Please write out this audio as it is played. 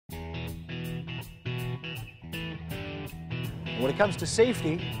When it comes to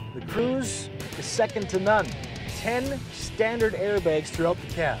safety, the Cruze is second to none. 10 standard airbags throughout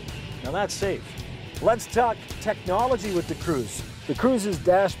the cab. Now that's safe. Let's talk technology with the Cruze. The Cruze's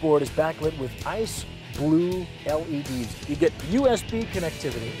dashboard is backlit with ice blue LEDs. You get USB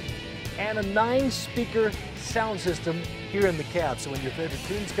connectivity and a 9-speaker sound system here in the cab. So when your favorite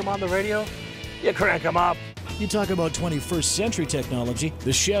tunes come on the radio, you crank them up. You talk about 21st century technology.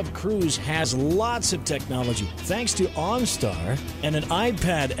 The Chevy Cruze has lots of technology. Thanks to OnStar and an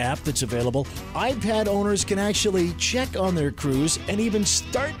iPad app that's available, iPad owners can actually check on their Cruze and even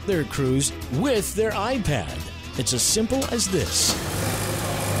start their Cruze with their iPad. It's as simple as this.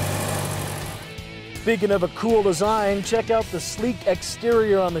 Speaking of a cool design, check out the sleek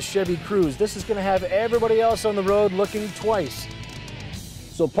exterior on the Chevy Cruze. This is going to have everybody else on the road looking twice.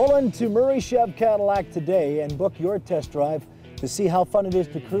 So pull into Murray Chev Cadillac today and book your test drive to see how fun it is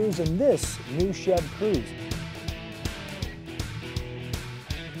to cruise in this new Chevy Cruze.